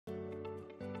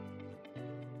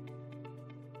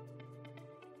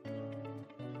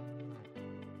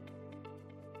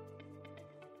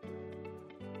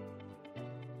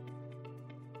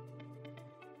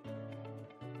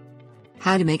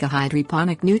How to make a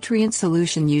hydroponic nutrient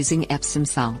solution using Epsom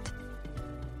salt.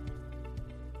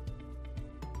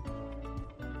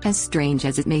 As strange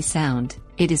as it may sound,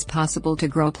 it is possible to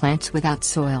grow plants without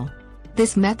soil.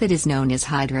 This method is known as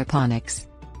hydroponics.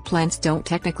 Plants don't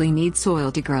technically need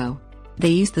soil to grow. They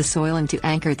use the soil to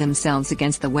anchor themselves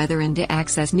against the weather and to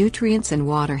access nutrients and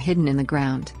water hidden in the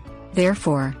ground.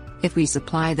 Therefore, if we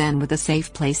supply them with a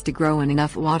safe place to grow and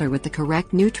enough water with the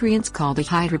correct nutrients called a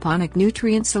hydroponic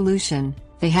nutrient solution,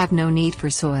 they have no need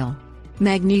for soil.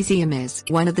 Magnesium is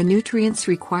one of the nutrients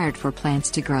required for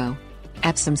plants to grow.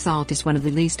 Epsom salt is one of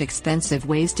the least expensive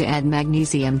ways to add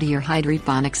magnesium to your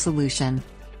hydroponic solution.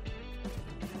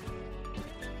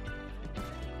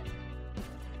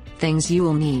 Things you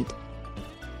will need: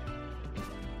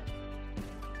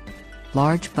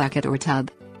 large bucket or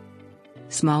tub,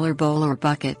 smaller bowl or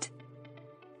bucket,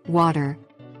 water,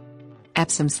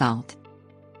 Epsom salt,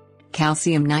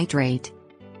 calcium nitrate,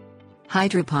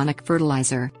 hydroponic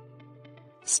fertilizer,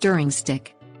 stirring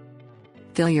stick.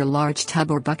 Fill your large tub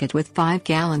or bucket with 5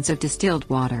 gallons of distilled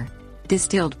water.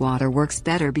 Distilled water works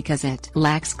better because it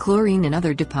lacks chlorine and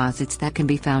other deposits that can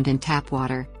be found in tap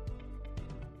water.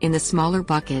 In the smaller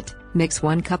bucket, mix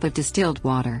 1 cup of distilled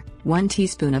water, 1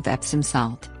 teaspoon of Epsom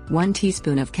salt, 1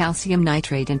 teaspoon of calcium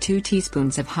nitrate and 2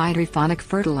 teaspoons of hydroponic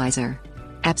fertilizer.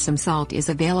 Epsom salt is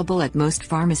available at most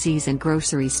pharmacies and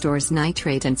grocery stores.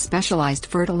 Nitrate and specialized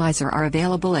fertilizer are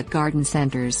available at garden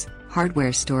centers,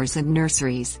 hardware stores and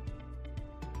nurseries.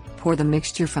 Pour the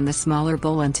mixture from the smaller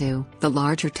bowl into the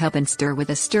larger tub and stir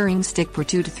with a stirring stick for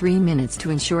 2 to 3 minutes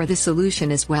to ensure the solution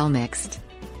is well mixed.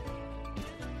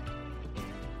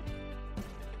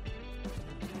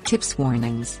 Tips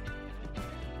warnings.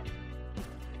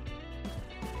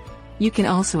 You can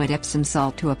also add Epsom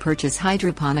salt to a purchased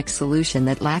hydroponic solution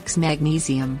that lacks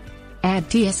magnesium. Add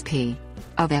TSP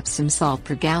of Epsom salt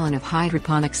per gallon of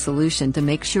hydroponic solution to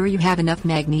make sure you have enough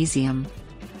magnesium.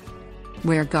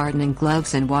 Wear gardening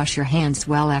gloves and wash your hands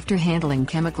well after handling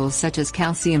chemicals such as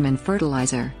calcium and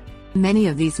fertilizer. Many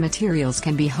of these materials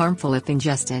can be harmful if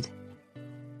ingested.